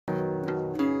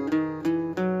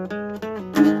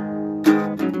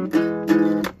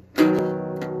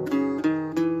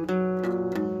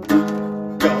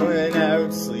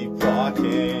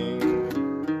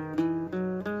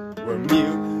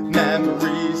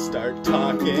start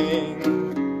talking.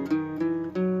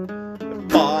 The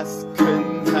boss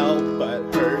couldn't help but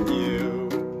hurt you,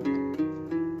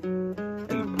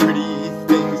 and the pretty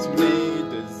things may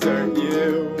desert you.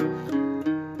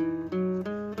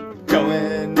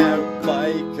 Going out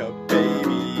like a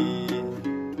baby,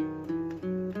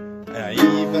 an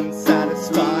even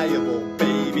satisfiable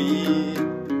baby,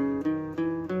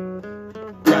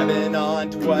 grabbing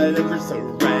onto whatever's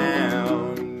around,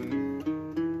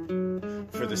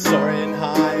 for the soaring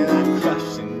high and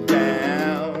crushing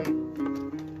down.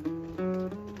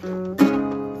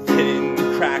 Hidden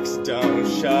cracks don't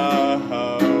show,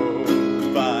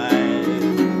 but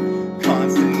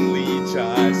constantly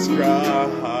just grow.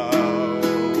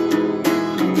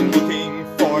 Looking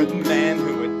for the man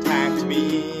who attacked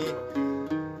me,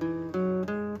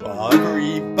 while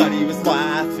everybody was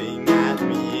laughing at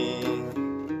me.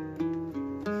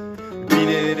 Read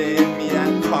it in me,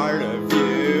 that part of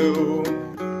you,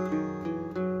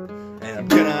 and I'm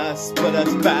gonna split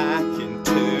us back in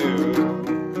two.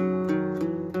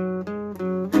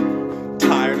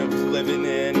 Tired of living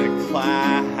in a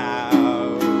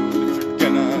cloud. If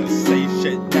you're gonna say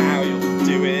shit now, you'll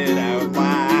do it out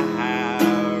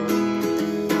loud.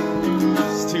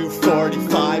 It's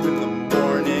 2:45 in the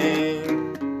morning,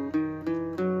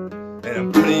 and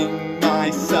I'm putting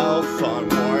myself on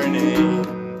warning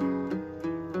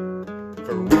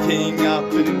for waking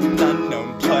up in an unknown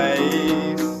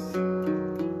place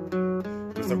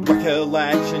with a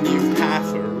recollection you've